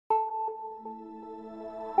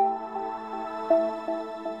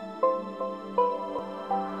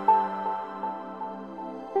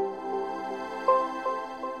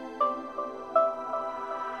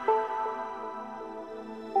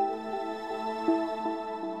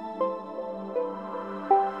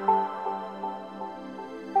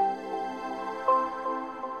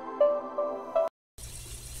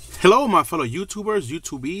Hello my fellow YouTubers,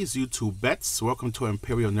 YouTubies, YouTubettes. Welcome to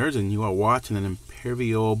Imperial Nerds, and you are watching an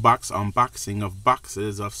Imperial box unboxing of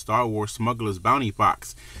boxes of Star Wars Smugglers Bounty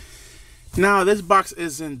Box. Now this box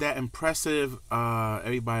isn't that impressive.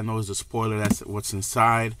 Everybody knows the spoiler, that's what's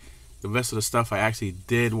inside. The rest of the stuff I actually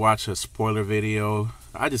did watch a spoiler video.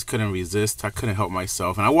 I just couldn't resist. I couldn't help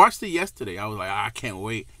myself. And I watched it yesterday. I was like, I can't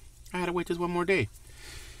wait. I had to wait just one more day.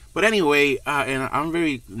 But anyway, and I'm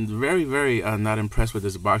very not impressed with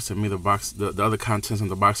this box. To me, the other contents in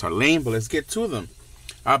the box are lame, but let's get to them.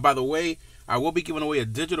 By the way, I will be giving away a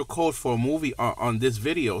digital code for a movie on this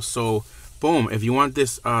video. So, boom, if you want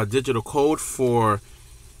this digital code for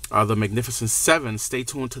the Magnificent 7, stay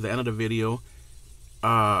tuned to the end of the video.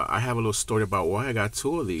 I have a little story about why I got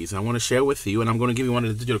 2 of these. I want to share with you, and I'm going to give you one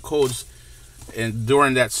of the digital codes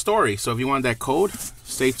during that story. So if you want that code,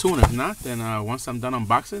 stay tuned. If not, then once I'm done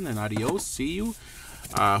unboxing, then adios, see you.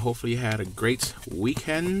 Hopefully you had a great week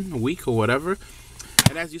or whatever.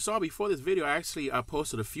 And as you saw before this video, I actually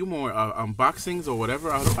posted a few more unboxings or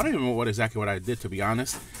whatever. I don't even know exactly what I did, to be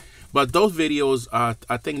honest, but those videos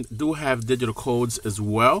I think do have digital codes as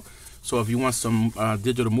well. So if you want some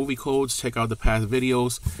digital movie codes, check out the past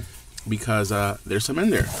videos, because there's some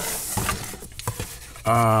in there.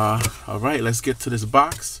 Alright, let's get to this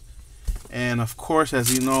box. And of course,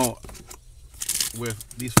 as you know, with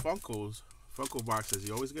these Funko boxes,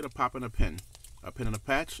 you always get a pop and a pin. A pin and a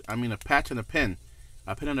patch. I mean a patch and a pin.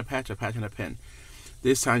 A pin and a patch, a patch and a pin.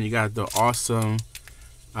 This time you got the awesome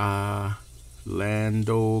Lando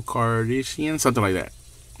Calrissian, something like that.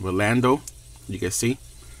 With Lando, you can see.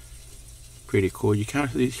 Pretty cool. You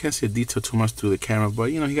can't see the detail too much through the camera,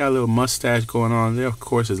 but you know, he got a little mustache going on there. Of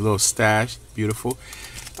course, his little stash, beautiful.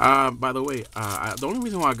 By the way, the only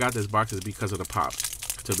reason why I got this box is because of the pops.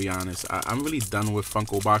 To be honest, I'm really done with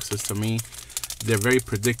Funko boxes. To me, they're very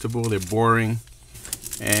predictable. They're boring,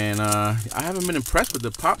 and I haven't been impressed with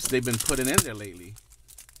the pops they've been putting in there lately.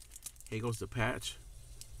 Here goes the patch.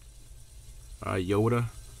 Yoda.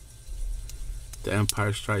 The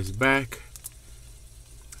Empire Strikes Back.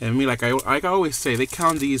 And me, like I always say, they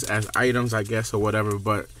count these as items, I guess, or whatever.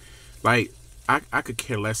 But like, I could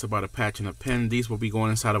care less about a patch and a pin. These will be going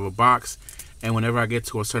inside of a box. And whenever I get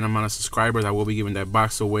to a certain amount of subscribers, I will be giving that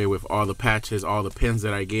box away with all the patches, all the pins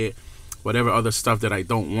that I get, whatever other stuff that I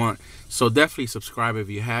don't want. So definitely subscribe if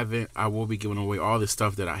you haven't. I will be giving away all the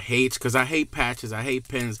stuff that I hate, because I hate patches, I hate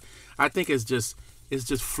pins. I think it's just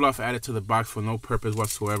fluff added to the box for no purpose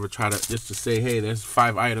whatsoever. Try to just to say, hey, there's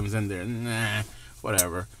 5 items in there. Nah.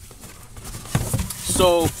 Whatever.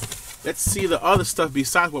 So let's see the other stuff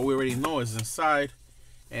besides what we already know is inside,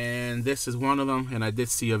 and this is one of them. And I did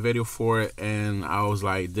see a video for it, and I was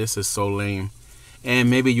like, this is so lame.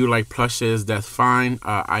 And maybe you like plushes, that's fine.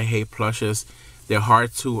 I hate plushes. They're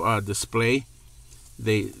hard to display.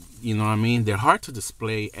 You know what I mean, they're hard to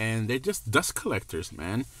display, and they're just dust collectors,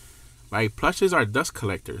 man. Like, plushes are dust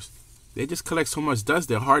collectors. They just collect so much dust.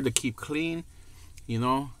 They're hard to keep clean. You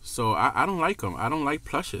know, so I don't like them. I don't like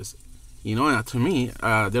plushes. You know, and to me,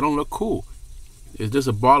 they don't look cool. It's just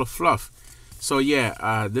a ball of fluff. So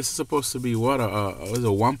yeah, this is supposed to be what, is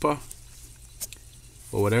a Wampa?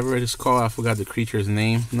 Or whatever it is called. I forgot the creature's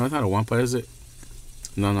name. No, it's not a Wampa, is it?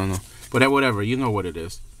 No. But whatever, you know what it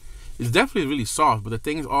is. It's definitely really soft, but the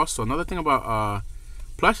thing is also, another thing about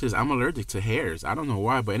plushes, I'm allergic to hairs. I don't know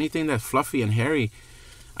why, but anything that's fluffy and hairy,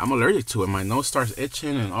 I'm allergic to it. My nose starts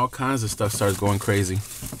itching and all kinds of stuff starts going crazy.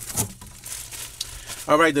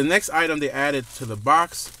 Alright, the next item they added to the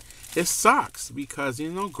box is socks, because you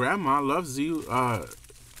know grandma loves you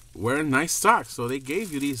wearing nice socks. So they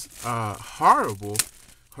gave you these horrendous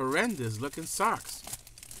looking socks.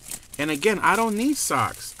 And again, I don't need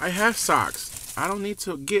socks. I have socks. I don't need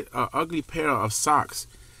to get an ugly pair of socks.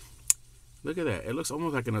 Look at that. It looks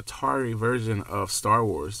almost like an Atari version of Star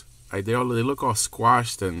Wars. Like they look all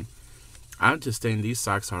squashed, and I'm just saying these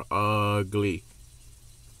socks are ugly.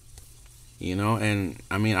 You know, and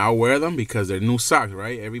I mean, I'll wear them because they're new socks,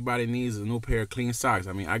 right? Everybody needs a new pair of clean socks.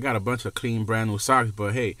 I mean, I got a bunch of clean, brand new socks,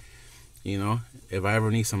 but hey, you know, if I ever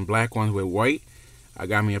need some black ones with white, I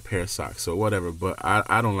got me a pair of socks. So whatever, but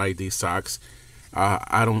I don't like these socks.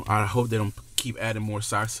 I hope they don't keep adding more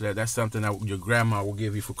socks to that. That's something that your grandma will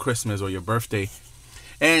give you for Christmas or your birthday.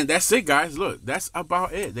 And that's it, guys. Look, that's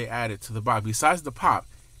about it they added to the box. Besides the pop,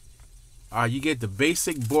 You get the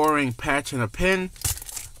basic, boring patch and a pin,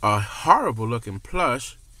 a horrible looking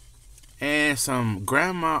plush, and some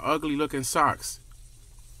grandma ugly looking socks.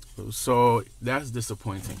 So that's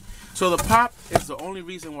disappointing. So the pop is the only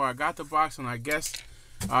reason why I got the box, and I guess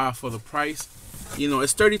for the price, you know,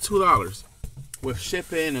 it's $32 with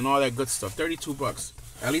shipping and all that good stuff. 32 bucks,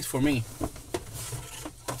 at least for me.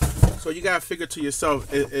 So you gotta figure to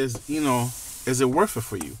yourself, is it worth it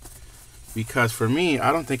for you? Because for me,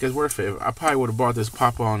 I don't think it's worth it. I probably would have bought this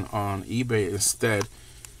pop on eBay instead,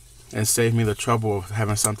 and saved me the trouble of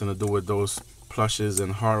having something to do with those plushes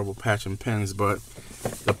and horrible patch and pins. But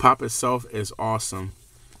the pop itself is awesome.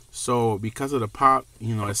 So because of the pop,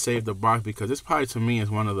 you know, it saved the box, because this probably to me is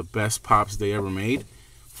one of the best pops they ever made.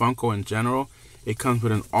 Funko in general. It comes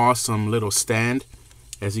with an awesome little stand,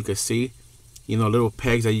 as you can see. You know, little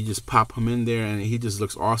pegs that you just pop him in there, and he just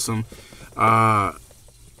looks awesome.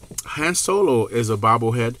 Han Solo is a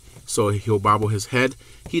bobblehead, so he'll bobble his head.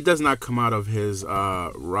 He does not come out of his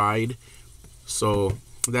ride, so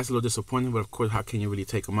that's a little disappointing. But of course, how can you really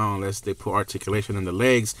take him out unless they put articulation in the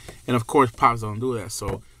legs? And of course, pops don't do that,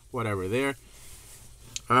 so whatever there.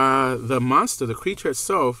 The monster, the creature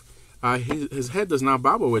itself, his head does not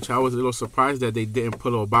bobble, which I was a little surprised that they didn't put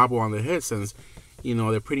a little bobble on the head, since, you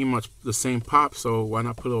know, they're pretty much the same pop, so why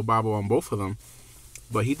not put a little bobble on both of them?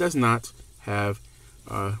 But he does not have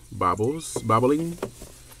bobbling.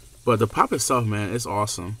 But the pop itself, man, it's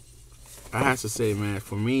awesome. I have to say, man,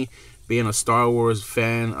 for me, being a Star Wars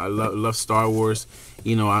fan, I love Star Wars.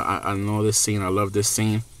 You know, I know this scene. I love this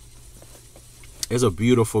scene. It's a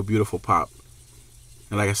beautiful, beautiful pop.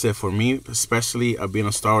 And like I said, for me, especially being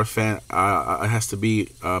a Star Wars fan, it has to be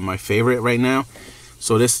my favorite right now.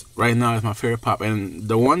 So this right now is my favorite pop. And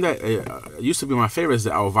the one that used to be my favorite is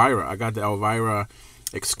the Elvira. I got the Elvira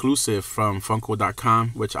exclusive from Funko.com,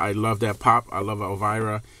 which I love that pop. I love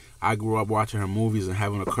Elvira. I grew up watching her movies and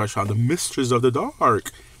having a crush on the Mistress of the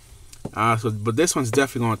Dark. But this one's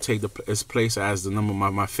definitely going to take its place as the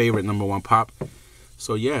my favorite #1 pop.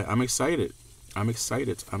 So yeah, I'm excited. I'm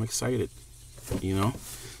excited. You know,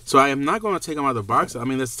 so I am not going to take them out of the box. I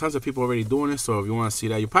mean, there's tons of people already doing this, so if you want to see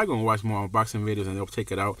that, you're probably going to watch more unboxing videos and they'll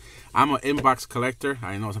take it out. I'm an inbox collector.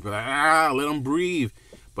 I know some people are like, let them breathe,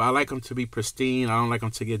 but I like them to be pristine. I don't like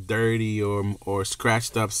them to get dirty or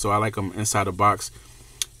scratched up, so I like them inside the box.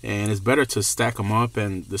 And it's better to stack them up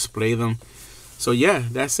and display them. So yeah,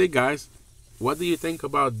 that's it, guys. What do you think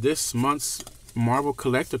about this month's Marvel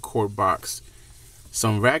Collector Corps box?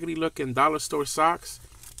 Some raggedy looking dollar store socks,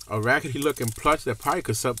 a raggedy looking plush that probably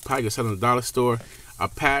could sell in the dollar store, a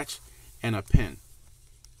patch, and a pin.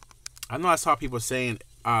 I know I saw people saying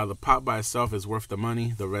the pop by itself is worth the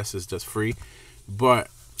money, the rest is just free. But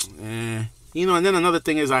you know, and then another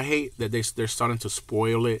thing is, I hate that they're starting to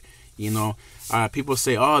spoil it. You know, people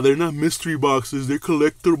say, oh, they're not mystery boxes, they're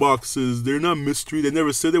collector boxes, they're not mystery, they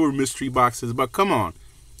never said they were mystery boxes. But come on,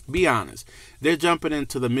 be honest. They're jumping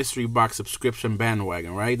into the mystery box subscription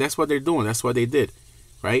bandwagon, right? That's what they're doing. That's what they did,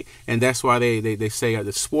 right? And that's why they say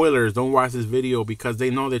the spoilers, don't watch this video, because they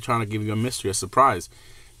know they're trying to give you a mystery, a surprise.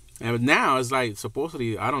 And now it's like,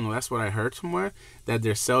 supposedly, I don't know, that's what I heard somewhere, that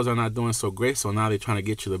their sales are not doing so great, so now they're trying to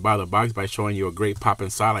get you to buy the box by showing you a great pop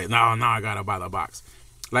inside. Like, no, I gotta buy the box.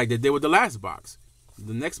 Like they did with the last box.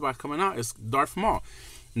 The next box coming out is Darth Maul.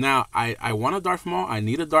 Now, I want a Darth Maul. I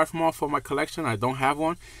need a Darth Maul for my collection. I don't have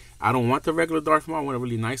one. I don't want the regular Darth Maul. I want a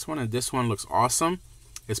really nice one. And this one looks awesome,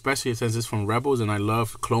 especially since it's from Rebels. And I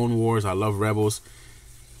love Clone Wars. I love Rebels.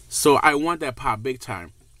 So I want that pop big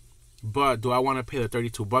time. But do I want to pay the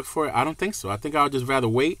 32 bucks for it? I don't think so. I think I would just rather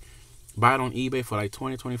wait, buy it on eBay for like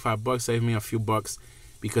 20, 25 bucks, save me a few bucks,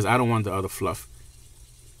 because I don't want the other fluff.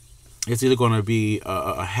 It's either going to be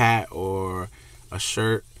a hat or a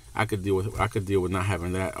shirt. I could deal with not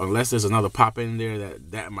having that, unless there's another pop in there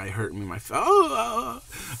that might hurt me. I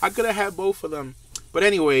could have had both of them. But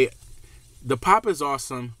anyway, the pop is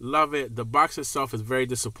awesome. Love it. The box itself is very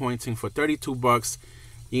disappointing. For 32 bucks,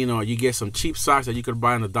 you know, you get some cheap socks that you could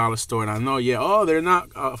buy in the dollar store. And I know, yeah, oh, they're not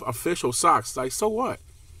official socks. Like, so what?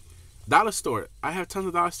 Dollar store. I have tons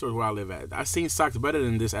of dollar stores where I live at. I've seen socks better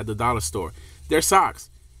than this at the dollar store. They're socks.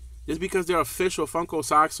 Just because they're official Funko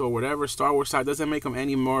socks or whatever Star Wars socks doesn't make them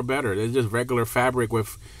any more better. They're just regular fabric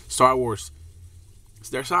with Star Wars.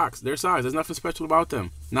 They're socks. They're socks. There's nothing special about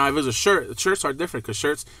them. Now, if it's a shirt, shirts are different, because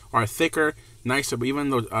shirts are thicker, nicer. But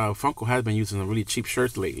even though Funko has been using some really cheap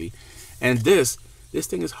shirts lately, and this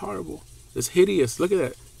thing is horrible. It's hideous. Look at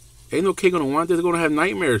that. Ain't no kid gonna want this. They're gonna have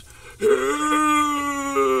nightmares.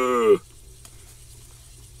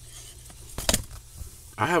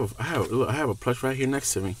 I have a plush right here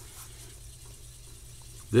next to me.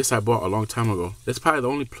 This I bought a long time ago. This is probably the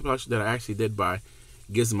only plush that I actually did buy.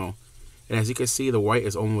 Gizmo. And as you can see, the white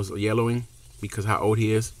is almost yellowing because how old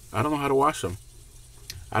he is. I don't know how to wash him.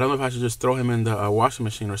 I don't know if I should just throw him in the washing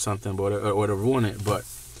machine or something, but or to ruin it. But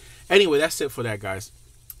anyway, that's it for that, guys.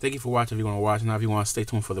 Thank you for watching. If you're going to watch now, if you want to stay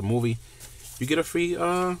tuned for the movie, you get a free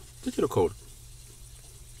digital code.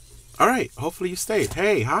 All right. Hopefully you stayed.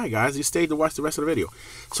 Hey, hi guys. You stayed to watch the rest of the video.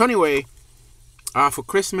 So anyway, for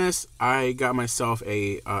Christmas, I got myself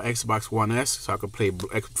a Xbox One S so I could play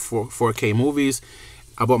 4K movies.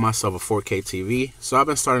 I bought myself a 4K TV. So I've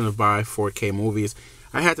been starting to buy 4K movies.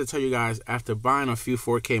 I had to tell you guys, after buying a few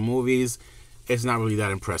 4K movies, it's not really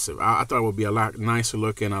that impressive. I thought it would be a lot nicer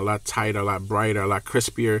looking, a lot tighter, a lot brighter, a lot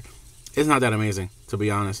crispier. It's not that amazing, to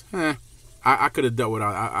be honest. I could have dealt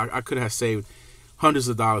without. I could have saved hundreds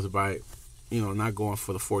of dollars by, not going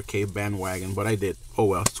for the 4K bandwagon, but I did. Oh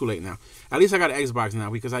well, it's too late now. At least I got an Xbox now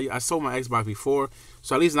because I sold my Xbox before,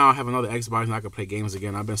 so at least now I have another Xbox and I can play games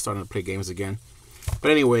again. I've been starting to play games again.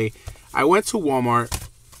 But anyway, I went to Walmart.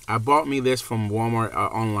 I bought me this from Walmart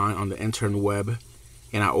online on the interweb,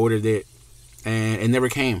 and I ordered it, and it never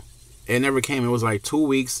came. It never came. It was like 2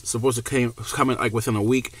 weeks. Supposed to come in like within a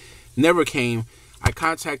week. Never came. I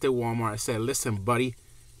contacted Walmart. I said, "Listen, buddy,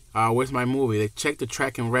 where's my movie?" They checked the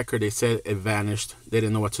tracking record. They said it vanished. They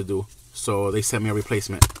didn't know what to do, so they sent me a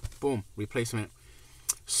replacement. Boom, replacement.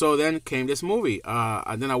 So then came this movie.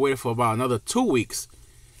 And then I waited for about another 2 weeks.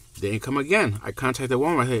 They didn't come again. I contacted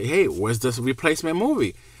Walmart. I said, "Hey, where's this replacement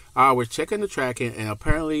movie?" We're checking the tracking, and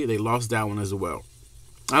apparently they lost that one as well.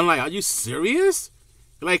 I'm like, are you serious?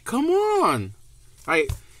 Like, come on.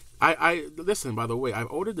 I listen, by the way,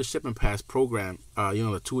 I've ordered the shipping pass program,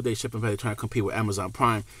 the 2-day shipping pass. They're trying to compete with Amazon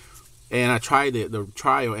Prime. And I tried it, the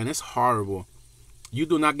trial, and it's horrible. You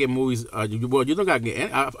do not get movies, you don't got to get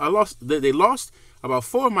any. They lost about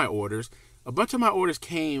 4 of my orders. A bunch of my orders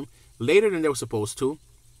came later than they were supposed to.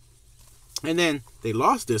 And then they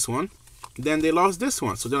lost this one. Then they lost this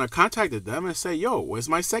one. So then I contacted them and said, "Yo, where's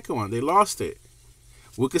my second one? They lost it.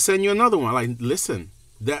 We could send you another one." Like, listen,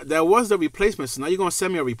 that was the replacement. So now you're going to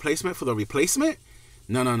send me a replacement for the replacement?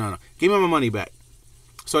 No. Give me my money back.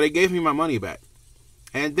 So they gave me my money back.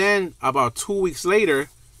 And then about 2 weeks later,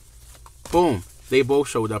 boom, they both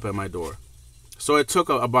showed up at my door. So it took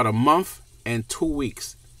about a month and 2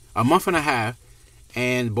 weeks. A month and a half.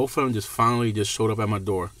 And both of them just finally just showed up at my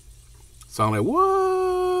door. So I'm like,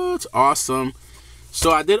 what? Awesome.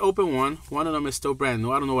 So I did open one. One of them is still brand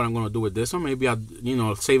new. I don't know what I'm going to do with this one. Maybe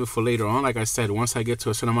I'll save it for later on. Like I said, once I get to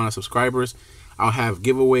a certain amount of subscribers, I'll have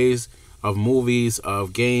giveaways of movies,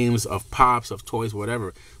 of games, of pops, of toys,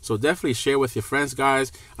 whatever. So definitely share with your friends,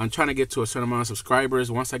 guys. I'm trying to get to a certain amount of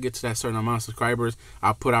subscribers. Once I get to that certain amount of subscribers,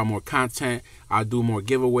 I'll put out more content. I'll do more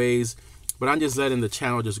giveaways. But I'm just letting the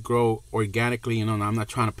channel just grow organically. I'm not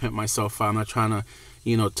trying to pimp myself out. I'm not trying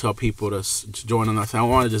to tell people to join on us. I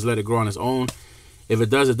want to just let it grow on its own. If it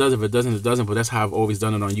does, it does. If it doesn't, it doesn't. But that's how I've always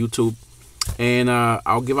done it on YouTube. And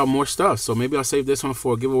I'll give out more stuff. So maybe I'll save this one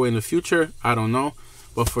for a giveaway in the future. I don't know.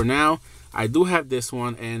 But for now, I do have this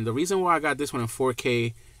one. And the reason why I got this one in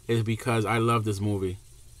 4K is because I love this movie.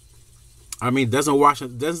 I mean, Denzel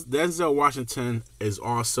Washington is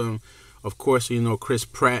awesome. Of course, Chris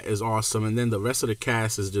Pratt is awesome. And then the rest of the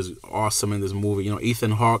cast is just awesome in this movie.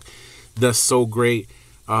 Ethan Hawke does so great.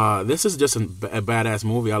 This is just a badass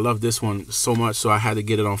movie. I love this one so much, so I had to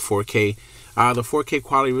get it on 4K. The 4K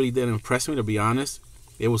quality really didn't impress me, to be honest.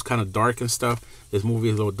 It was kind of dark and stuff. This movie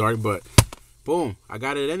is a little dark, but boom, I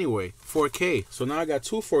got it anyway. 4K. So now I got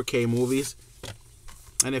 2 4K movies.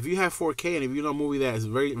 And if you have 4K and if you know a movie that is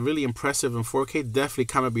really impressive in 4K, definitely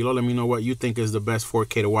comment below. Let me know what you think is the best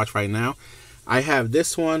 4K to watch right now. I have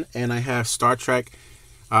this one, and I have Star Trek,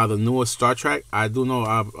 the newest Star Trek. I do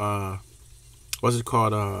know, what's it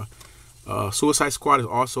called? Suicide Squad is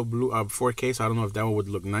also 4K, so I don't know if that one would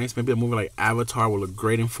look nice. Maybe a movie like Avatar would look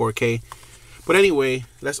great in 4K. But anyway,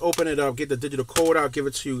 let's open it up, get the digital code out, give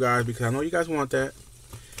it to you guys, because I know you guys want that.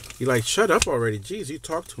 You're like, shut up already. Jeez, you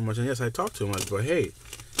talk too much. And yes, I talk too much. But hey,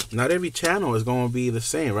 not every channel is going to be the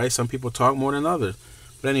same, right? Some people talk more than others.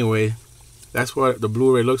 But anyway, that's what the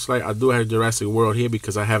Blu-ray looks like. I do have Jurassic World here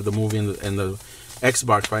because I have the movie in the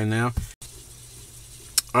Xbox right now.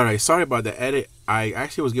 Alright, sorry about the edit. I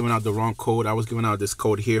actually was giving out the wrong code. I was giving out this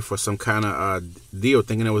code here for some kind of deal,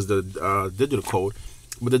 thinking it was the digital code.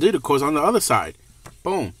 But the digital code is on the other side.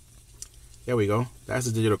 Boom. There we go. That's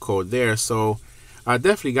the digital code there. So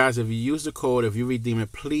definitely, guys, if you use the code, if you redeem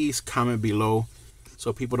it, please comment below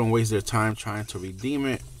so people don't waste their time trying to redeem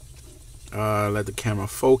it. Let the camera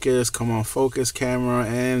focus. Come on, focus, camera.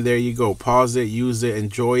 And there you go. Pause it, use it,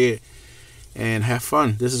 enjoy it. and have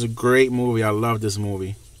fun. This is a great movie. I love this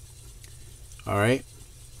movie. All right.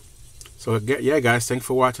 So yeah, guys, thanks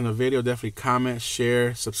for watching the video. Definitely comment,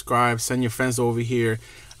 share, subscribe, send your friends over here.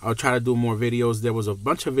 I'll try to do more videos. There was a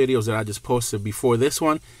bunch of videos that I just posted before this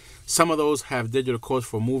one. Some of those have digital codes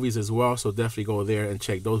for movies as well, so definitely go there and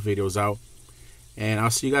check those videos out. And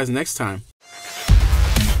I'll see you guys next time.